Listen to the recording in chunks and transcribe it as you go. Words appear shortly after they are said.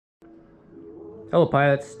Hello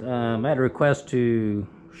pilots, I had a request to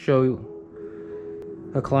show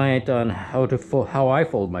a client on how I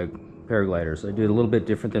fold my paragliders. I do it a little bit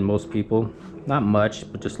different than most people. Not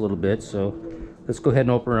much, but just a little bit. So let's go ahead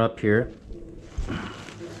and open her up here.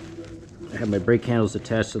 I have my brake handles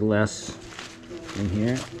attached to the last in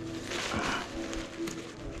here.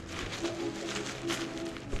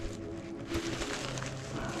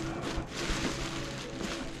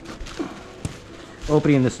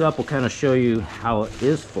 Opening this up will kind of show you how it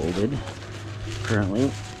is folded currently.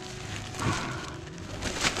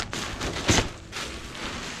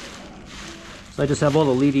 So I just have all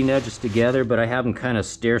the leading edges together, but I have them kind of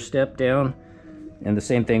stair-step down. And the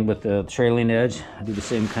same thing with the trailing edge. I do the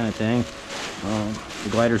same kind of thing. The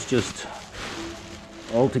glider's just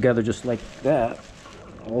all together just like that.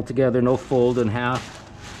 All together, no fold in half.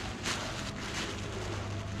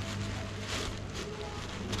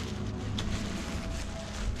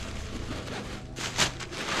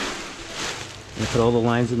 And put all the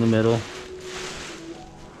lines in the middle.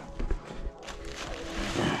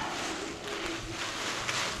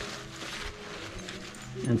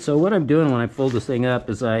 And so what I'm doing when I fold this thing up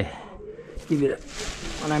is I give it,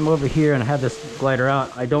 when I'm over here and I have this glider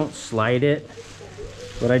out, I don't slide it.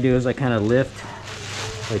 What I do is I kind of lift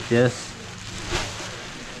like this.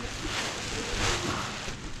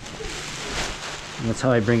 And that's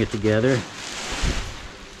how I bring it together.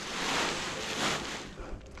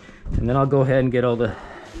 And then I'll go ahead and get all the,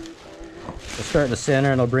 I'll start in the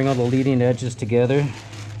center and I'll bring all the leading edges together.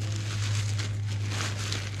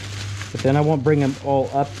 But then I won't bring them all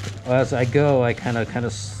up as I go. I kind of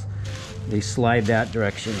they slide that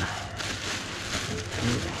direction.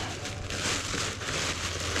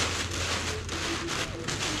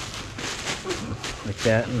 Like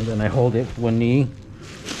that, and then I hold it with one knee.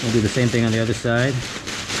 I'll do the same thing on the other side.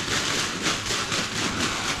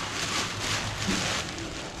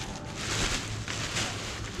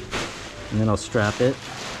 And then I'll strap it.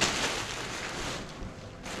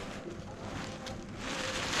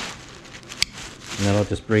 And then I'll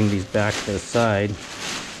just bring these back to the side.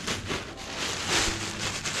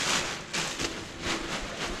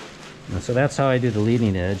 And so that's how I do the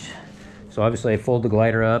leading edge. So obviously I fold the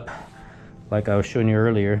glider up like I was showing you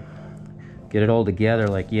earlier. Get it all together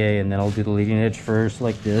like yay, and then I'll do the leading edge first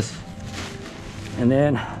like this. And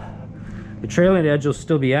then the trailing edge will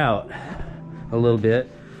still be out a little bit.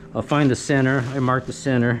 I'll find the center, I mark the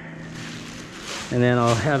center. And then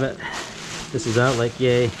I'll have it, this is out like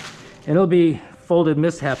yay. And it'll be folded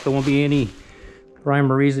mishap. There won't be any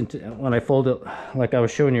rhyme or reason to when I fold it like I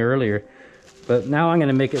was showing you earlier. But now I'm going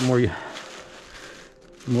to make it more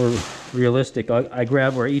realistic. I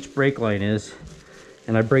grab where each brake line is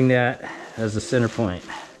and I bring that as the center point.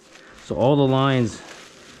 So all the lines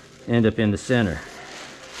end up in the center.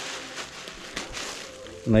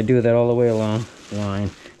 And I do that all the way along the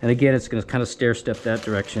line. And again, it's going to kind of stair step that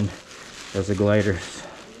direction as the glider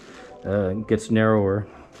gets narrower.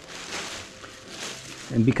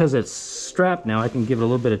 And because it's strapped now, I can give it a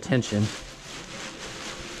little bit of tension.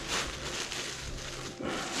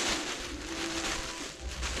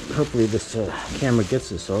 Hopefully this camera gets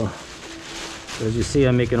this all. But as you see,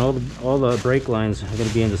 I'm making all the brake lines are going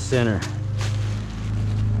to be in the center.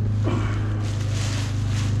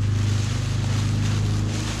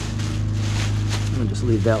 I'll just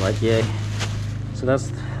leave that like yay. So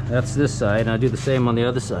that's this side, and I'll do the same on the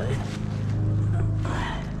other side.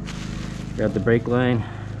 Grab the brake line,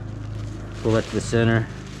 pull it to the center,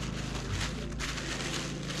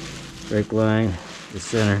 brake line, the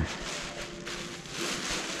center.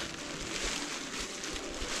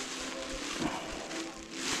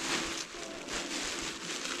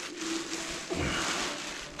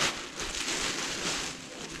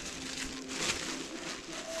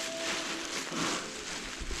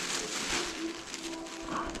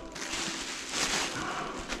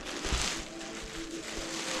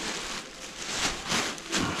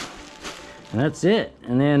 And that's it.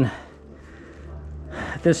 And then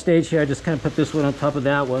at this stage here, I just kind of put this one on top of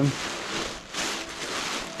that one.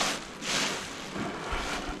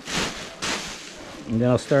 And then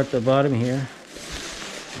I'll start the bottom here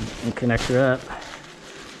and connect her up.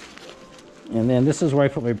 And then this is where I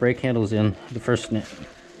put my brake handles in, the first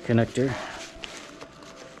connector.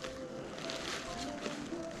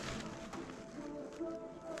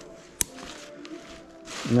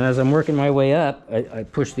 And then as I'm working my way up, I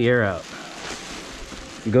push the air out.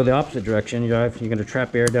 If you go the opposite direction, you're going to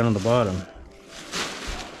trap air down on the bottom.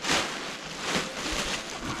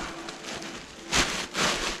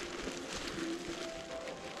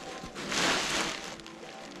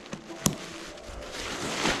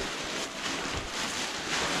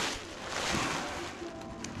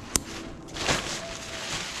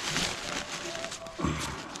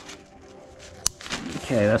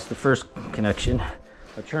 Okay, that's the first connection.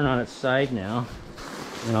 I'll turn on its side now,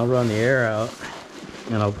 and I'll run the air out,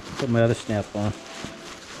 and I'll put my other snap on.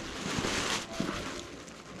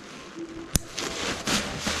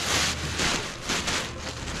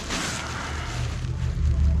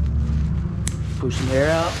 Push some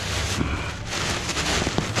air out.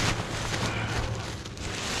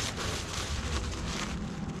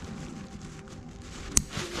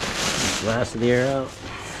 Blast the air out.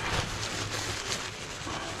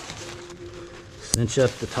 Cinch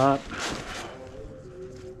up the top.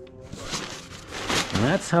 And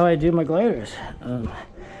that's how I do my gliders.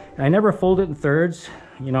 I never fold it in thirds.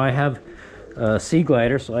 You know, I have a C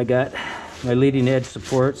glider, so I got my leading edge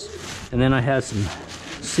supports, and then I have some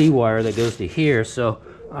C wire that goes to here, so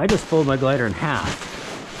I just fold my glider in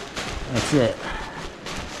half. That's it.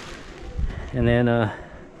 And then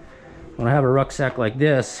when I have a rucksack like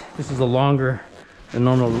this is a longer than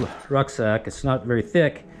normal rucksack. It's not very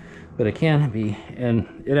thick, but it can be,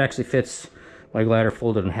 and it actually fits my glider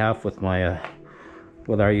folded in half with my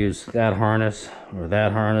whether I use that harness or the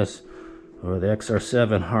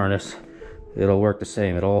XR7 harness, it'll work the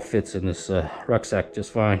same. It all fits in this rucksack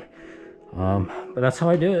just fine. But that's how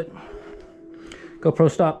I do it. GoPro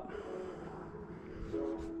stop.